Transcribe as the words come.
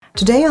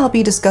Today I'll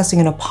be discussing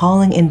an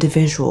appalling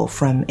individual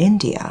from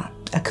India,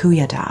 Akku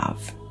Yadav.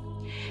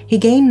 He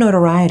gained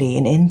notoriety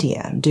in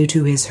India due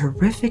to his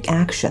horrific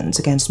actions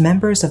against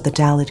members of the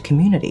Dalit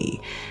community,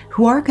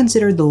 who are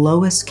considered the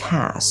lowest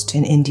caste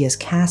in India's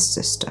caste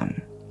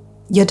system.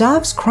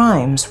 Yadav's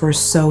crimes were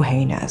so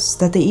heinous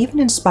that they even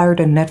inspired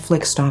a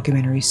Netflix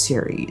documentary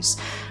series,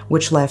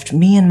 which left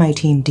me and my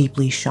team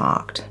deeply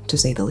shocked, to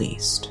say the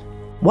least.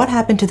 What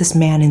happened to this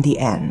man in the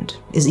end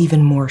is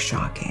even more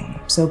shocking,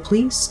 so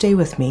please stay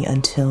with me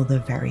until the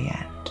very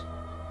end.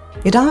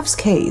 Yadav's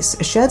case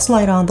sheds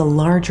light on the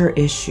larger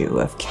issue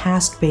of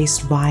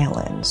caste-based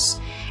violence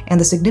and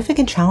the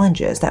significant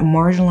challenges that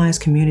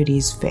marginalized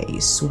communities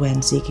face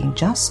when seeking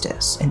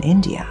justice in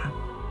India.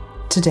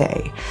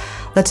 Today,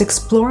 let's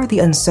explore the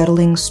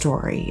unsettling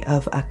story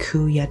of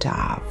Akku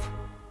Yadav.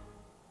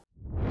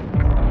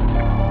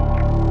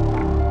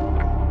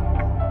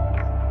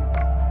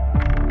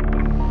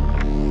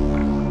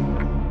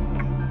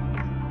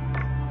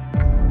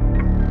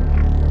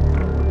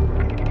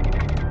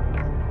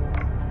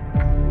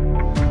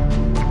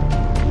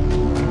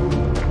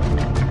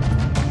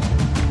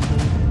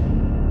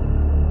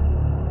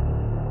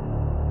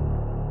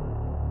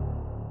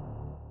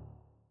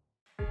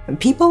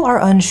 People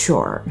are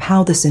unsure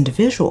how this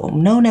individual,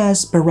 known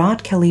as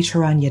Bharat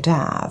Kalicharan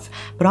Yadav,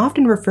 but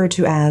often referred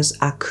to as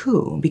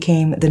Akku,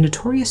 became the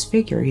notorious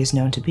figure he is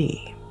known to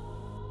be.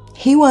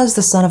 He was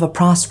the son of a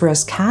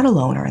prosperous cattle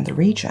owner in the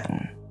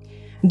region.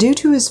 Due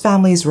to his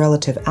family's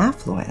relative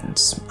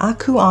affluence,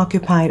 Akku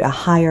occupied a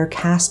higher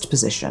caste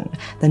position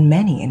than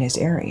many in his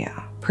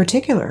area,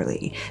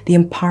 particularly the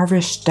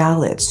impoverished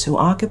Dalits who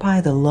occupy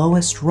the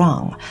lowest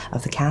rung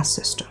of the caste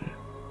system.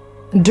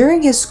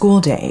 During his school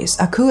days,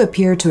 Akku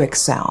appeared to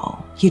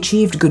excel. He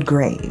achieved good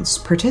grades,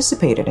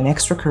 participated in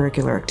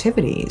extracurricular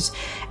activities,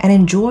 and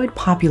enjoyed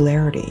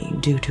popularity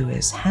due to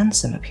his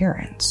handsome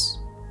appearance.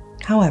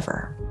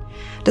 However,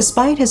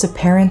 despite his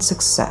apparent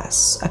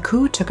success,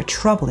 Akku took a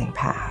troubling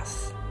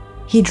path.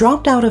 He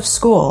dropped out of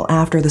school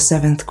after the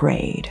 7th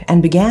grade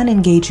and began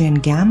engaging in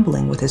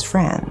gambling with his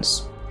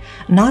friends.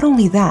 Not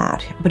only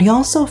that, but he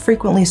also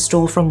frequently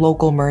stole from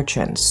local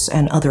merchants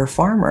and other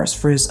farmers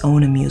for his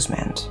own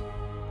amusement.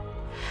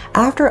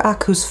 After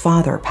Akku's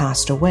father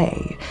passed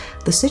away,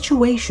 the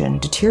situation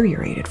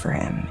deteriorated for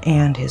him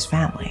and his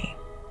family.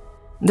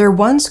 Their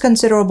once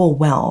considerable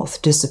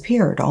wealth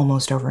disappeared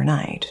almost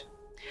overnight.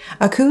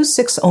 Akku's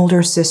 6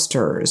 older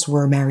sisters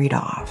were married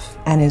off,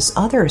 and his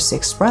other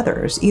 6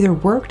 brothers either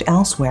worked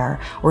elsewhere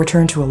or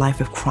turned to a life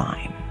of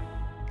crime.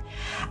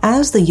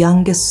 As the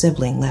youngest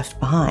sibling left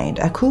behind,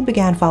 Akku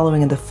began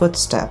following in the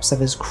footsteps of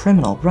his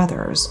criminal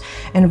brothers,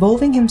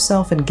 involving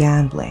himself in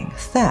gambling,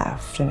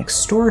 theft, and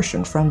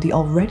extortion from the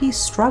already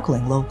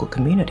struggling local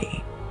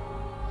community.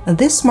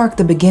 This marked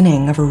the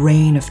beginning of a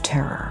reign of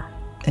terror.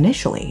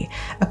 Initially,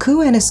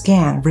 Akku and his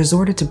gang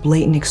resorted to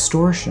blatant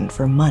extortion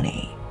for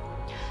money.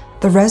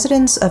 The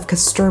residents of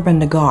Kasturba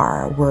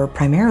Nagar were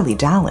primarily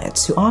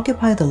Dalits who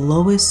occupy the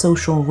lowest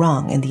social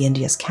rung in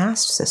India's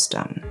caste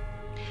system.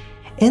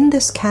 In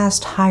this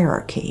caste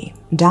hierarchy,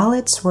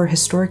 Dalits were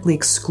historically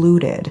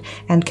excluded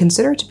and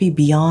considered to be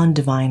beyond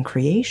divine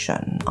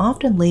creation,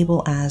 often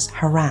labeled as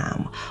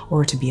haram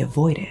or to be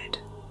avoided.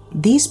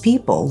 These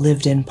people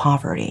lived in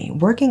poverty,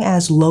 working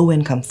as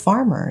low-income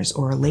farmers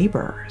or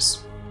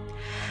laborers.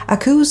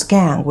 Akku's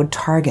gang would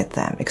target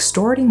them,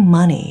 extorting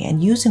money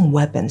and using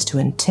weapons to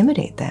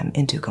intimidate them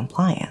into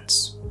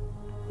compliance.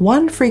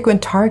 One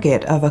frequent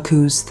target of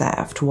Akku's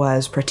theft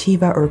was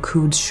Pratibha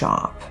Urkud's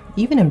shop,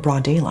 even in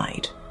broad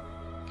daylight.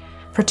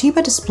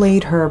 Pratibha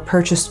displayed her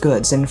purchased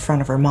goods in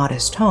front of her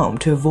modest home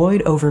to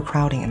avoid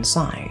overcrowding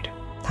inside.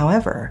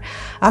 However,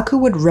 Akku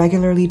would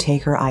regularly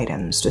take her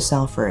items to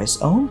sell for his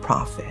own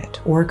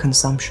profit or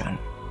consumption.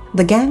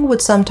 The gang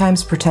would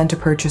sometimes pretend to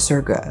purchase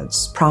her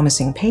goods,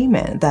 promising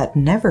payment that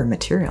never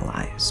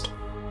materialized.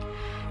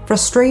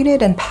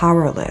 Frustrated and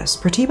powerless,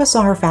 Pratibha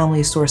saw her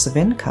family's source of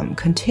income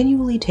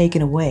continually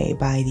taken away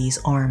by these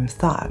armed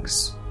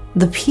thugs.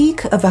 The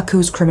peak of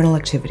Akku's criminal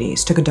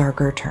activities took a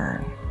darker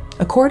turn.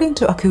 According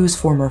to Akku's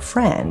former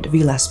friend,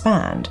 Vilas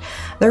Band,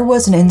 there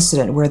was an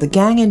incident where the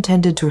gang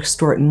intended to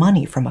extort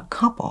money from a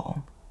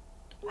couple.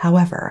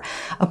 However,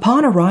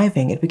 upon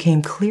arriving, it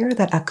became clear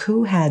that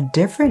Akku had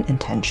different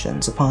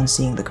intentions upon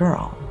seeing the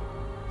girl.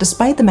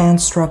 Despite the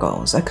man's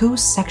struggles, Akku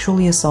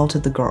sexually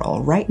assaulted the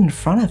girl right in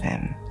front of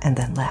him and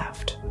then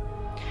left.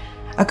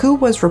 Akku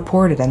was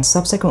reported and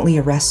subsequently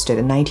arrested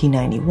in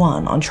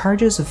 1991 on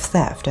charges of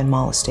theft and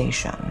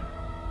molestation.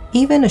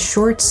 Even a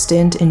short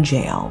stint in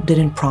jail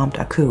didn't prompt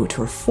Akku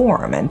to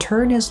reform and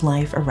turn his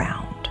life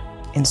around.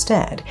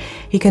 Instead,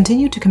 he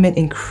continued to commit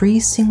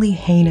increasingly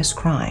heinous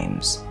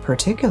crimes,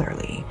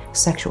 particularly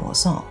sexual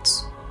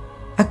assaults.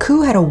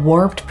 Akku had a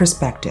warped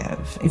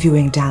perspective,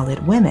 viewing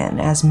Dalit women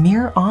as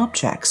mere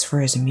objects for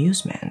his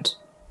amusement.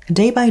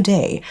 Day by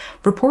day,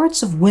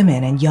 reports of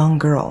women and young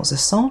girls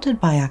assaulted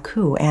by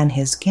Akku and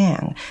his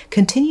gang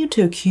continued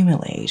to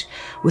accumulate,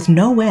 with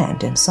no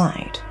end in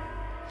sight.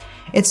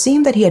 It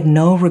seemed that he had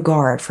no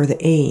regard for the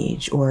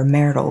age or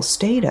marital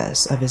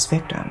status of his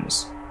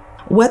victims.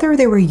 Whether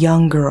they were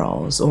young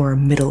girls or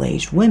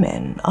middle-aged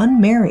women,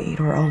 unmarried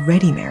or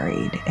already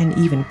married, and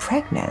even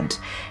pregnant,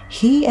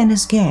 he and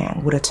his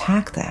gang would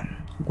attack them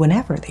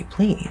whenever they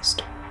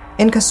pleased.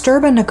 In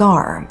Kasturba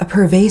Nagar, a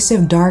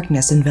pervasive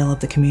darkness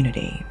enveloped the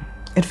community.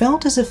 It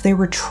felt as if they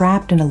were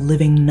trapped in a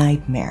living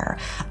nightmare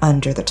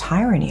under the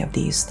tyranny of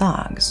these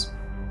thugs.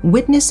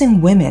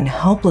 Witnessing women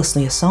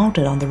helplessly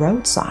assaulted on the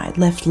roadside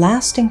left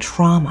lasting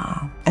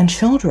trauma, and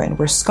children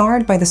were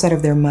scarred by the sight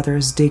of their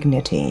mother's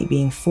dignity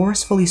being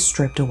forcefully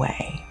stripped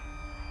away.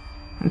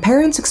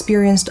 Parents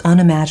experienced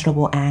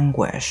unimaginable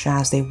anguish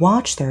as they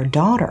watched their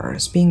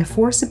daughters being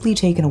forcibly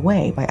taken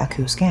away by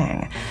Akku's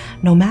gang,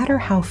 no matter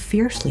how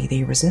fiercely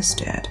they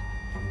resisted.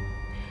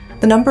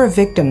 The number of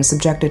victims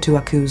subjected to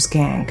Akku's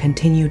gang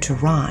continued to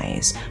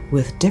rise,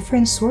 with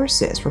different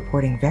sources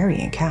reporting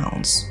varying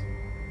counts.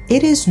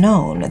 It is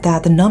known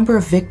that the number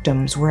of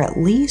victims were at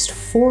least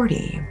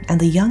 40, and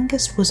the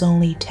youngest was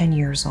only 10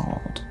 years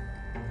old.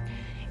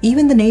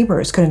 Even the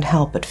neighbors couldn't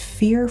help but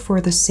fear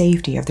for the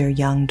safety of their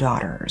young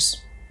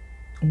daughters.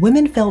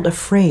 Women felt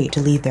afraid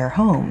to leave their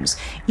homes,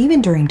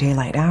 even during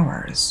daylight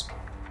hours.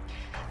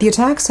 The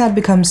attacks had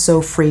become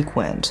so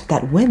frequent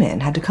that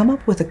women had to come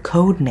up with a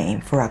code name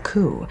for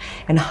Akku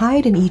and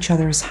hide in each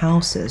other's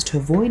houses to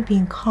avoid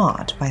being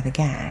caught by the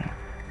gang.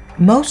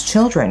 Most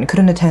children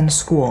couldn't attend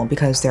school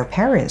because their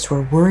parents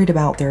were worried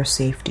about their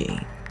safety.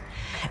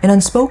 An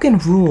unspoken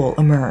rule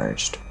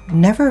emerged: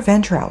 never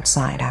venture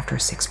outside after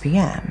 6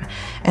 p.m.,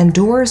 and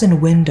doors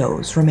and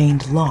windows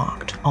remained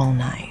locked all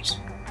night.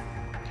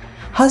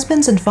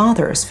 Husbands and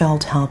fathers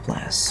felt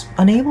helpless,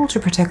 unable to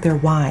protect their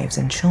wives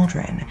and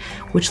children,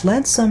 which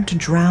led some to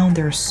drown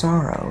their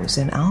sorrows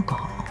in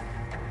alcohol.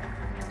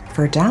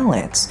 For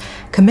Dalits,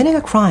 committing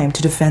a crime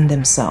to defend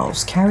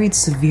themselves carried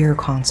severe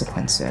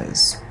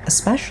consequences,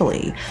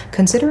 especially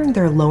considering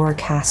their lower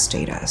caste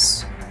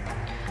status.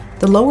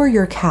 The lower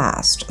your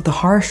caste, the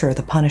harsher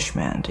the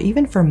punishment,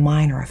 even for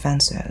minor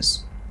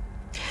offenses.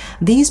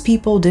 These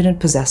people didn't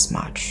possess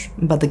much,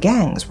 but the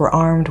gangs were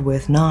armed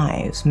with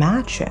knives,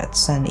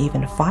 machetes, and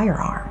even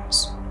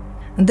firearms.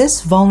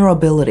 This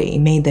vulnerability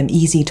made them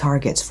easy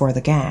targets for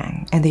the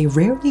gang, and they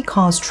rarely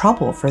caused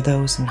trouble for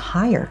those in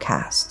higher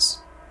castes.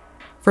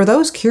 For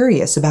those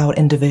curious about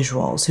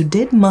individuals who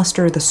did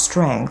muster the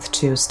strength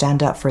to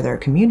stand up for their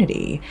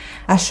community,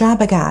 Asha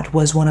Bhagat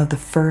was one of the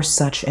first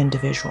such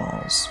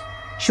individuals.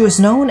 She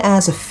was known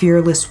as a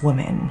fearless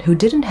woman who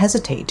didn't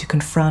hesitate to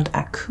confront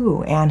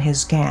Akku and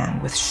his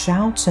gang with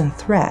shouts and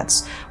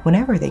threats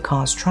whenever they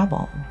caused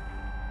trouble.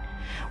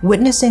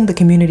 Witnessing the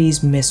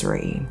community's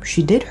misery,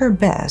 she did her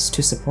best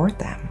to support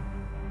them.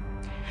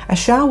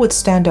 Asha would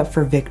stand up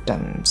for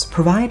victims,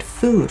 provide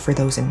food for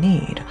those in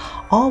need,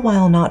 all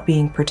while not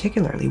being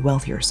particularly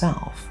wealthy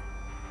herself.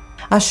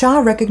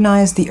 Asha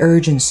recognized the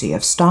urgency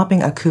of stopping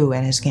Akku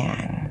and his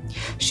gang.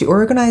 She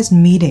organized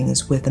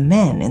meetings with the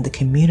men in the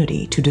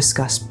community to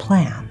discuss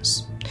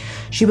plans.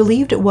 She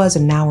believed it was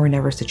a now or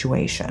never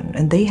situation,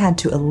 and they had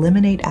to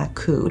eliminate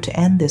Akku to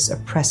end this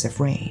oppressive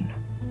reign.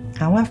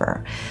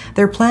 However,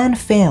 their plan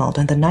failed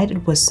and the night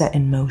it was set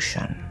in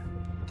motion.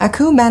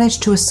 Akku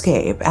managed to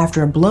escape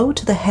after a blow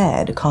to the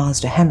head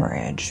caused a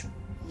hemorrhage.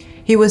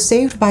 He was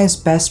saved by his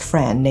best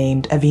friend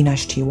named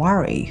Avinash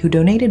Tiwari, who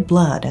donated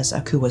blood as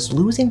Akku was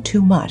losing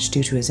too much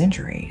due to his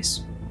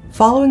injuries.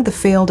 Following the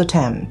failed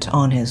attempt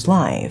on his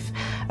life,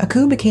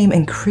 Akku became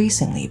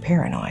increasingly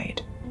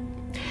paranoid.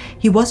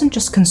 He wasn't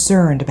just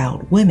concerned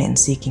about women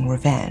seeking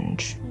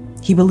revenge.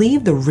 He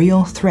believed the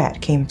real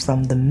threat came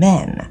from the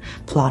men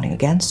plotting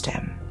against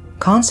him.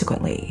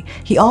 Consequently,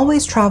 he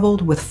always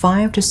traveled with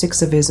 5 to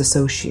 6 of his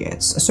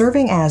associates,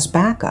 serving as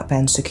backup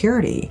and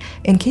security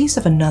in case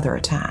of another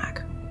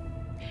attack.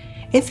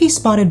 If he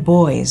spotted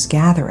boys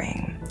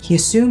gathering, he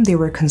assumed they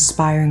were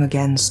conspiring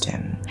against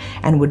him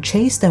and would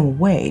chase them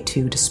away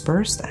to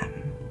disperse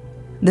them.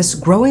 This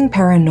growing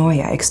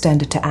paranoia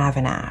extended to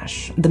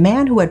Avinash, the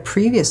man who had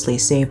previously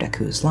saved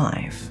Akku's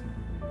life.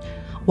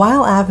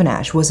 While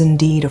Avinash was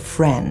indeed a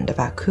friend of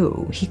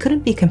Akku, he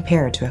couldn't be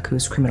compared to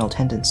Akku's criminal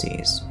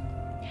tendencies.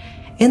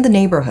 In the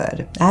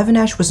neighborhood,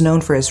 Avinash was known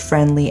for his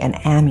friendly and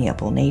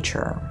amiable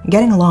nature,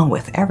 getting along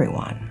with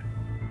everyone.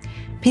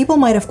 People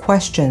might have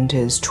questioned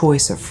his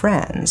choice of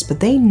friends, but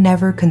they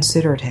never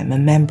considered him a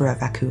member of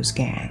Akku's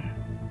gang.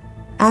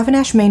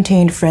 Avinash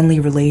maintained friendly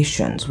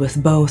relations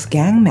with both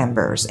gang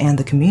members and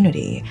the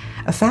community,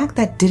 a fact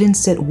that didn't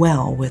sit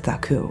well with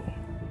Akku.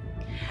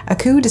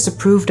 Akku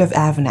disapproved of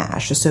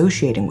Avinash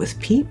associating with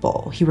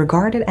people he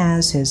regarded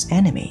as his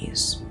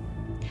enemies.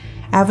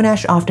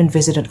 Avinash often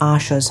visited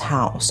Asha's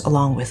house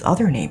along with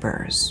other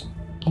neighbors.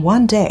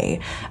 One day,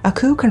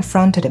 Akku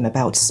confronted him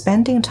about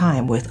spending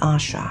time with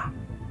Asha.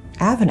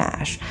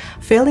 Avinash,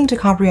 failing to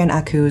comprehend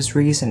Akku's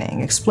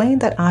reasoning,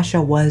 explained that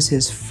Asha was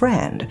his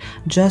friend,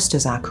 just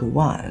as Akku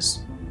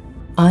was.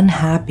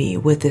 Unhappy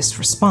with this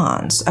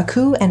response,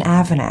 Akku and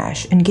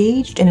Avinash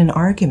engaged in an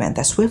argument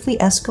that swiftly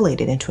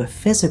escalated into a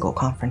physical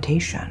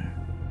confrontation.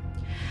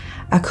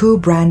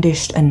 Akku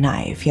brandished a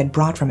knife he had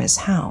brought from his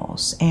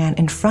house and,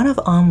 in front of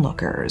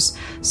onlookers,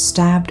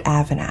 stabbed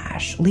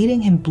Avinash,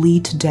 leaving him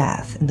bleed to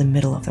death in the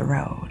middle of the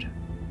road.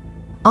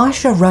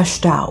 Asha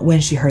rushed out when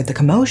she heard the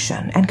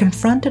commotion and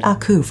confronted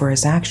Akku for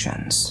his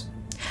actions.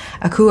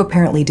 Akku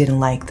apparently didn't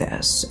like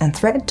this and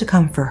threatened to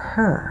come for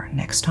her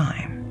next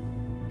time.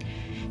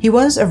 He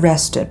was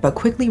arrested but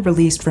quickly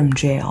released from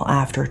jail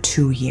after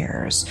 2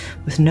 years,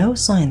 with no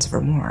signs of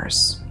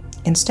remorse.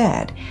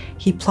 Instead,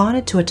 he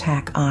plotted to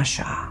attack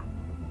Asha.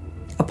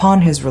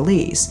 Upon his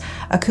release,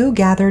 Akku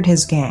gathered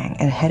his gang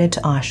and headed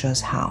to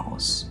Asha's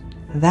house.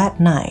 That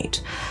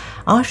night,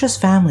 Asha's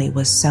family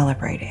was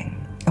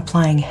celebrating,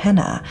 applying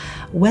henna,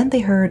 when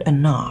they heard a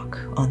knock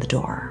on the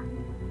door.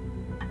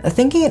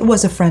 Thinking it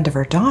was a friend of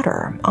her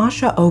daughter,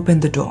 Asha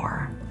opened the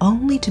door,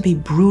 only to be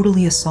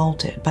brutally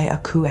assaulted by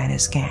Akku and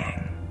his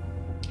gang.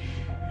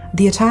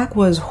 The attack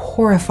was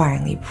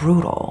horrifyingly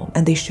brutal,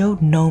 and they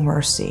showed no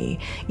mercy,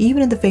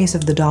 even in the face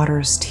of the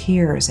daughter's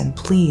tears and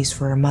pleas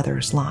for her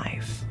mother's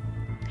life.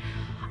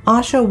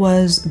 Asha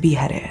was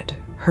beheaded,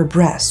 her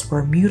breasts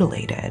were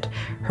mutilated,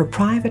 her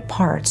private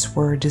parts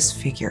were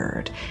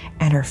disfigured,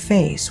 and her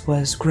face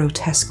was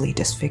grotesquely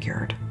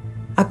disfigured.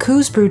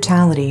 Akku's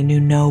brutality knew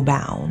no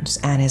bounds,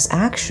 and his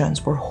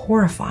actions were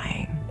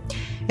horrifying.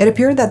 It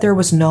appeared that there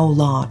was no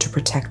law to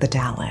protect the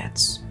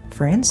Dalits.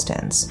 For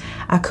instance,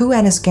 Akku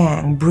and his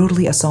gang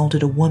brutally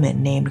assaulted a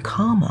woman named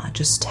Kama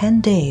just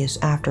 10 days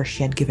after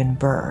she had given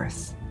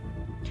birth.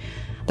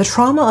 The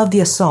trauma of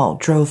the assault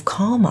drove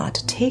Kama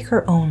to take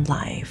her own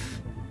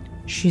life.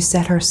 She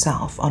set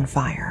herself on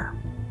fire.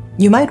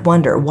 You might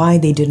wonder why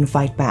they didn't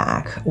fight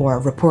back or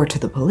report to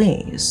the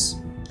police.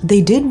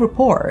 They did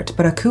report,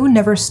 but Akku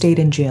never stayed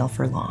in jail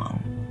for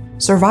long.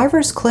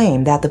 Survivors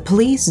claim that the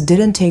police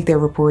didn't take their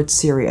reports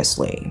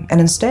seriously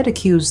and instead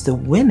accused the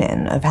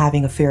women of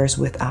having affairs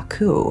with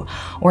Akku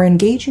or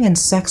engaging in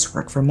sex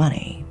work for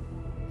money.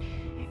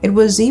 It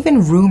was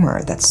even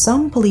rumored that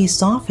some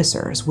police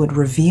officers would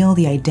reveal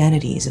the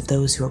identities of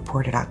those who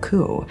reported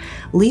Akku,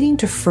 leading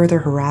to further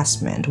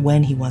harassment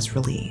when he was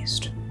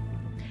released.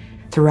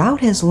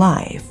 Throughout his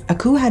life,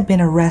 Akku had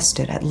been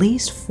arrested at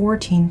least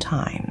 14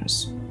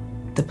 times.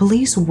 The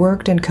police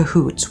worked in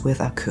cahoots with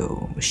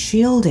Akku,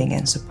 shielding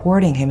and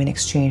supporting him in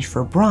exchange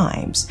for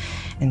bribes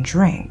and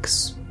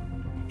drinks.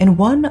 In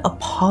one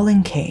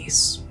appalling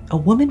case, a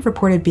woman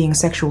reported being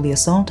sexually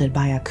assaulted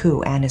by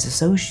Akku and his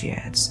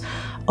associates,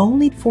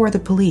 only for the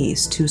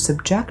police to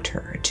subject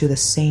her to the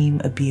same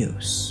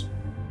abuse.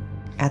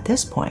 At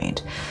this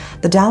point,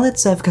 the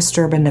Dalits of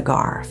Kasturba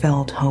Nagar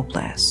felt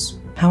hopeless.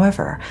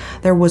 However,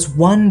 there was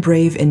one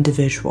brave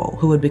individual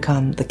who would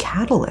become the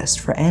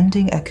catalyst for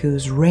ending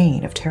Akku's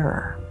reign of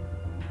terror.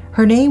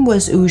 Her name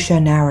was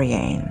Usha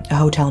Narayan, a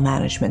hotel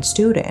management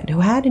student who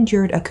had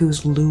endured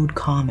Akku's lewd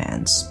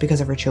comments because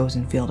of her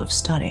chosen field of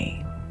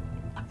study.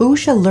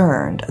 Usha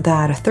learned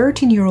that a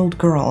 13-year-old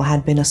girl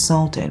had been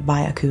assaulted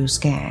by Akku's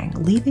gang,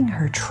 leaving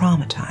her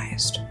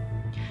traumatized.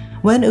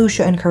 When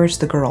Usha encouraged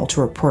the girl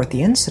to report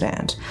the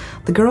incident,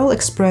 the girl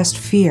expressed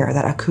fear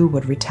that Akku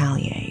would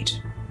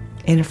retaliate.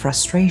 In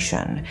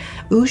frustration,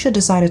 Usha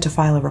decided to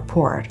file a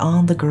report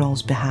on the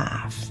girl's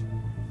behalf.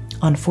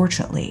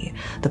 Unfortunately,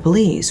 the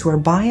police, who were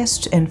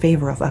biased in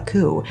favor of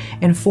Akku,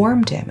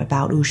 informed him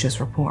about Usha's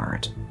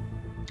report.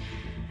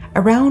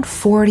 Around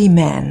 40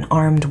 men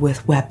armed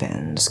with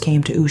weapons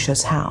came to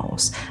Usha's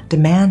house,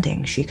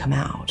 demanding she come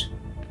out.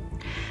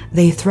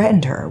 They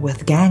threatened her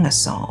with gang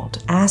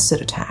assault,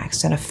 acid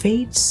attacks, and a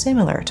fate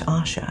similar to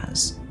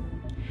Asha's.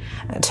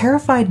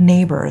 Terrified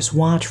neighbors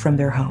watched from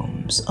their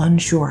homes,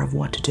 unsure of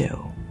what to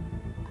do.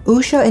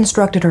 Usha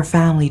instructed her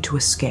family to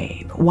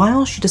escape,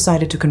 while she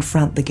decided to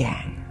confront the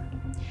gang.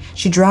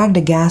 She dragged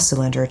a gas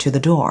cylinder to the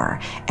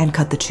door and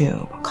cut the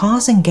tube,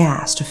 causing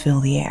gas to fill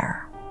the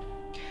air.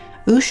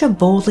 Usha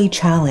boldly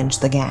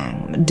challenged the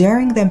gang,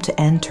 daring them to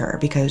enter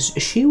because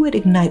she would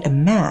ignite a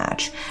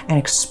match and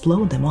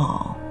explode them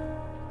all.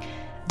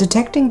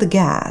 Detecting the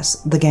gas,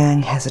 the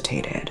gang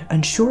hesitated,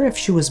 unsure if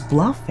she was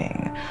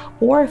bluffing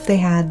or if they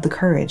had the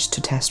courage to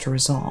test her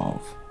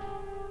resolve.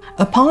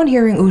 Upon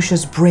hearing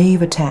Usha's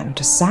brave attempt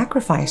to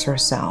sacrifice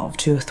herself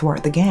to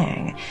thwart the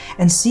gang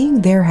and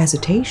seeing their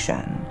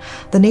hesitation,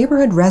 the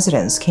neighborhood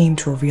residents came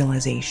to a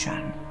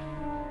realization.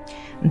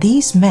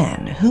 These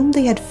men, whom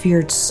they had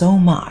feared so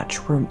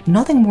much, were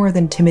nothing more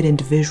than timid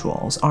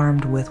individuals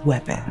armed with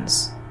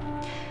weapons.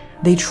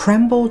 They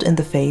trembled in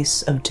the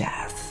face of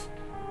death.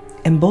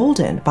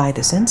 Emboldened by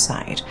this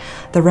insight,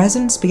 the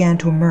residents began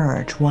to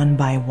emerge one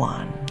by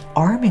one,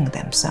 arming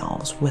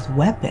themselves with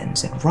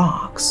weapons and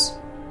rocks.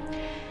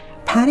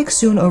 Panic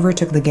soon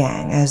overtook the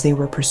gang as they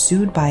were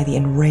pursued by the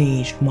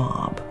enraged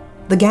mob.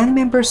 The gang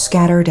members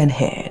scattered and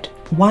hid,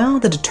 while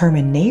the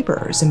determined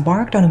neighbors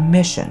embarked on a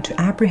mission to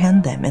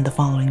apprehend them in the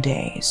following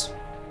days.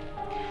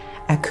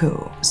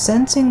 Akku,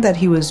 sensing that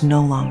he was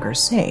no longer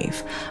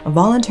safe,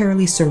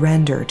 voluntarily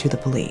surrendered to the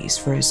police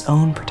for his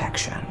own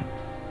protection.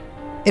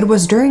 It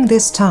was during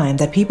this time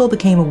that people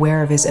became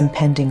aware of his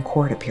impending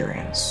court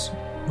appearance.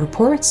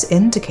 reports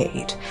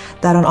indicate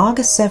that on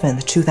August 7,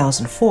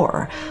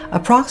 2004,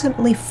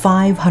 approximately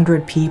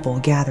 500 people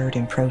gathered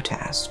in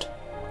protest.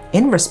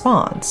 In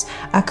response,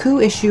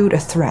 Akku issued a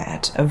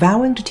threat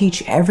vowing to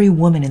teach every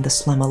woman in the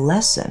slum a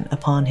lesson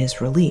upon his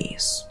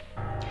release.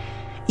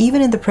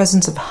 Even in the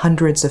presence of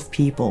hundreds of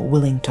people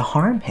willing to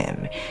harm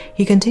him,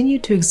 he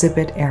continued to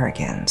exhibit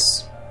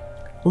arrogance.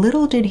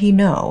 Little did he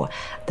know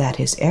that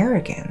his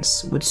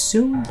arrogance would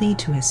soon lead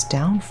to his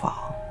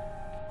downfall.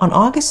 On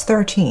August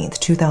 13,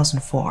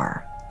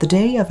 2004, the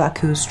day of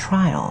Akku's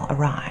trial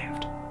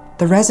arrived.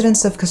 The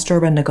residents of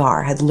Kasturba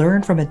Nagar had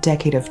learned from a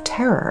decade of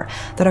terror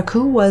that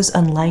Akku was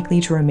unlikely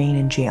to remain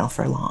in jail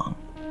for long.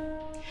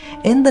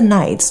 In the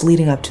nights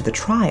leading up to the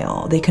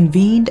trial, they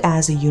convened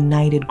as a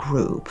united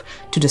group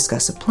to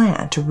discuss a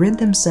plan to rid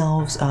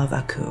themselves of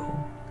Akku.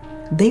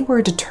 They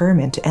were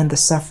determined to end the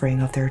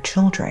suffering of their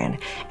children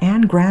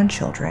and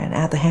grandchildren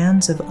at the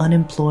hands of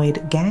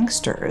unemployed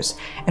gangsters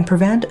and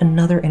prevent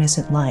another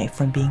innocent life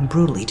from being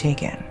brutally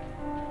taken.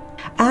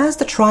 As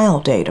the trial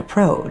date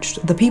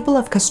approached, the people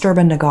of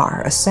Kasturba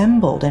Nagar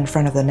assembled in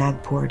front of the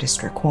Nagpur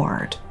District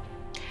Court.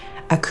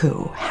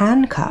 Akku,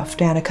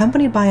 handcuffed and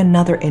accompanied by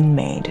another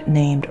inmate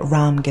named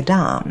Ram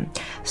Gadam,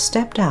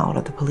 stepped out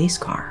of the police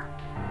car.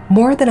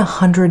 More than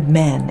 100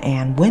 men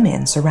and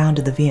women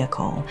surrounded the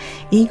vehicle,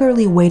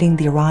 eagerly waiting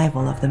the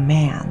arrival of the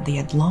man they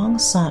had long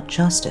sought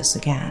justice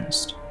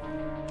against.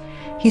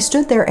 He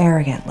stood there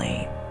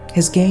arrogantly,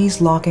 his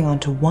gaze locking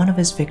onto one of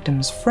his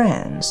victim's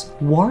friends,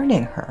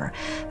 warning her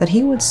that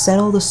he would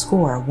settle the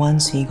score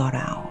once he got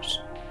out.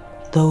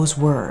 Those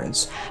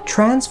words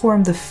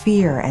transformed the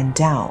fear and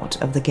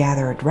doubt of the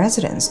gathered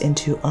residents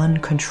into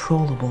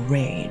uncontrollable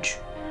rage.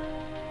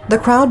 The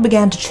crowd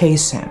began to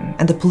chase him,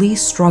 and the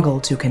police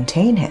struggled to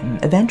contain him,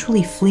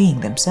 eventually fleeing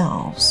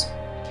themselves.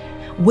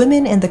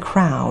 Women in the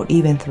crowd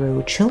even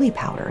threw chili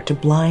powder to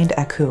blind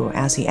Akku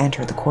as he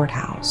entered the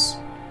courthouse.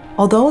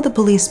 Although the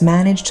police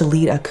managed to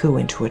lead Akku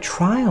into a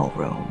trial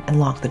room and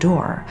lock the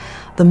door,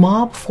 the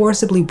mob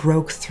forcibly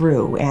broke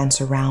through and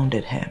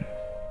surrounded him.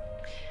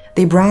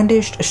 They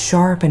brandished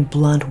sharp and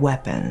blunt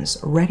weapons,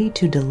 ready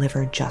to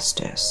deliver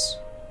justice.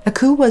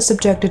 Akku was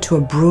subjected to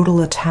a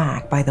brutal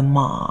attack by the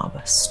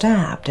mob,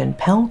 stabbed and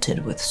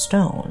pelted with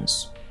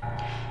stones.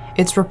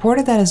 It's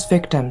reported that his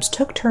victims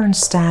took turns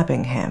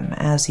stabbing him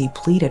as he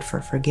pleaded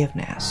for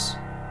forgiveness.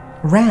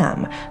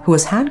 Ram, who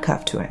was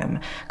handcuffed to him,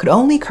 could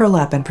only curl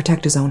up and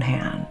protect his own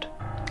hand.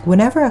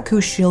 Whenever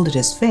Akku shielded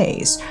his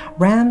face,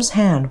 Ram's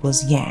hand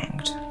was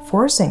yanked,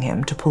 forcing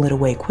him to pull it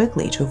away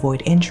quickly to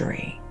avoid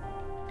injury.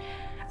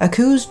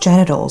 Akku's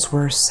genitals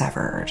were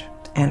severed,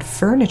 and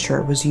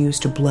furniture was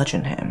used to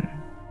bludgeon him.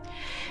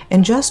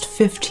 In just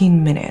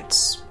 15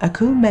 minutes,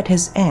 Akku met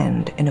his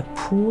end in a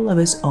pool of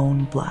his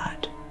own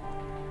blood.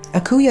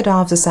 Akku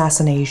Yadav's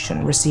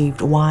assassination received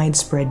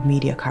widespread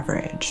media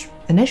coverage.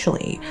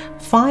 Initially,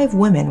 5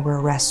 women were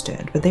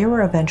arrested, but they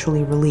were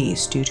eventually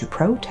released due to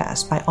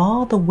protests by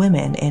all the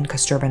women in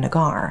Kasturba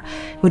Nagar,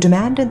 who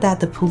demanded that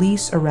the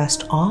police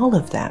arrest all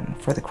of them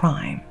for the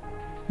crime.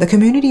 The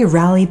community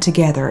rallied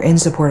together in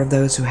support of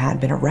those who had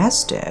been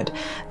arrested,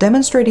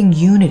 demonstrating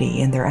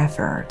unity in their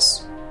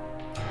efforts.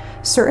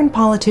 Certain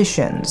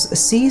politicians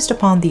seized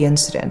upon the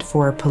incident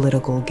for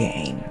political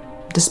gain.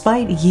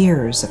 Despite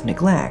years of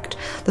neglect,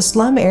 the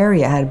slum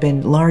area had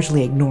been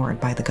largely ignored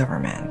by the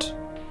government.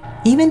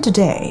 Even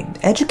today,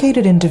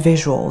 educated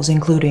individuals,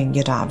 including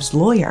Yadav's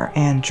lawyer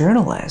and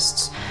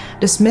journalists,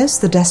 dismiss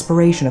the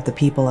desperation of the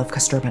people of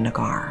Kasturba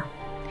Nagar.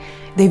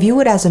 They view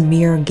it as a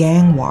mere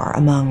gang war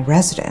among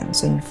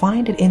residents and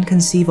find it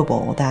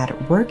inconceivable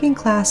that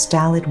working-class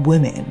Dalit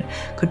women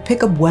could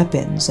pick up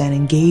weapons and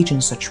engage in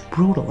such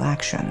brutal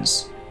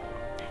actions.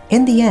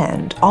 In the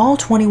end, all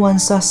 21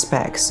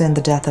 suspects in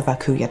the death of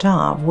Akku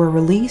Yadav were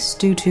released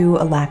due to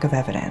a lack of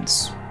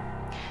evidence.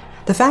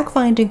 The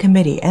fact-finding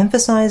committee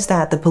emphasized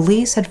that the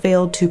police had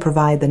failed to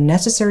provide the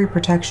necessary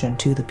protection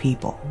to the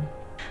people.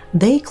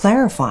 They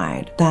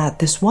clarified that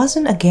this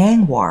wasn't a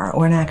gang war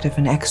or an act of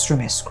an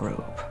extremist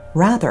group.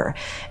 Rather,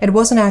 it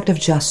was an act of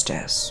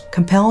justice,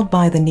 compelled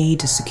by the need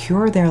to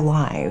secure their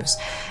lives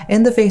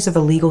in the face of a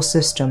legal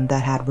system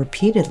that had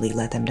repeatedly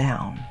let them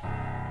down.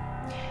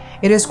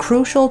 It is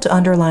crucial to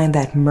underline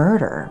that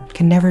murder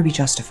can never be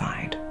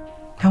justified.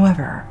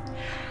 However,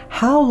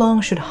 how long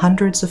should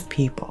hundreds of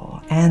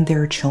people and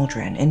their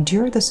children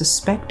endure the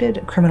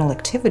suspected criminal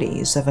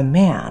activities of a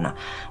man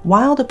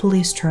while the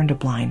police turned a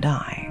blind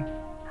eye?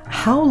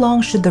 How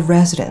long should the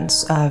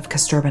residents of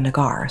Kasturba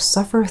Nagar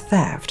suffer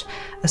theft,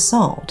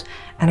 assault,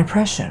 and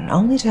oppression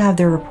only to have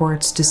their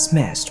reports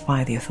dismissed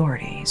by the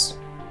authorities?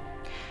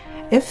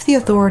 If the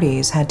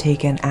authorities had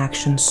taken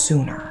action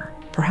sooner,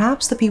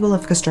 perhaps the people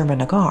of Kasturba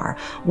Nagar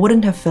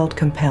wouldn't have felt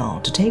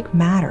compelled to take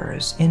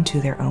matters into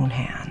their own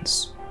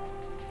hands.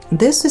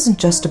 This isn't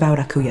just about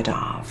Akku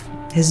Yadav.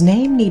 His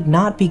name need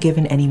not be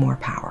given any more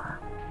power.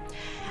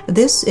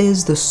 This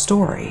is the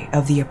story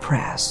of the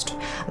oppressed,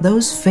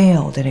 those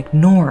failed and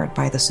ignored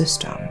by the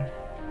system.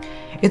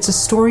 It's a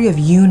story of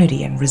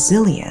unity and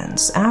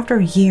resilience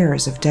after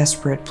years of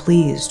desperate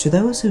pleas to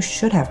those who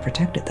should have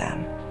protected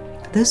them.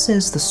 This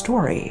is the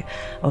story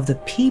of the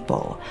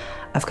people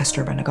of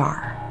Kasturba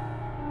Nagar.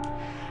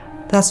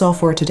 That's all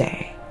for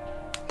today.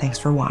 Thanks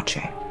for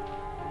watching.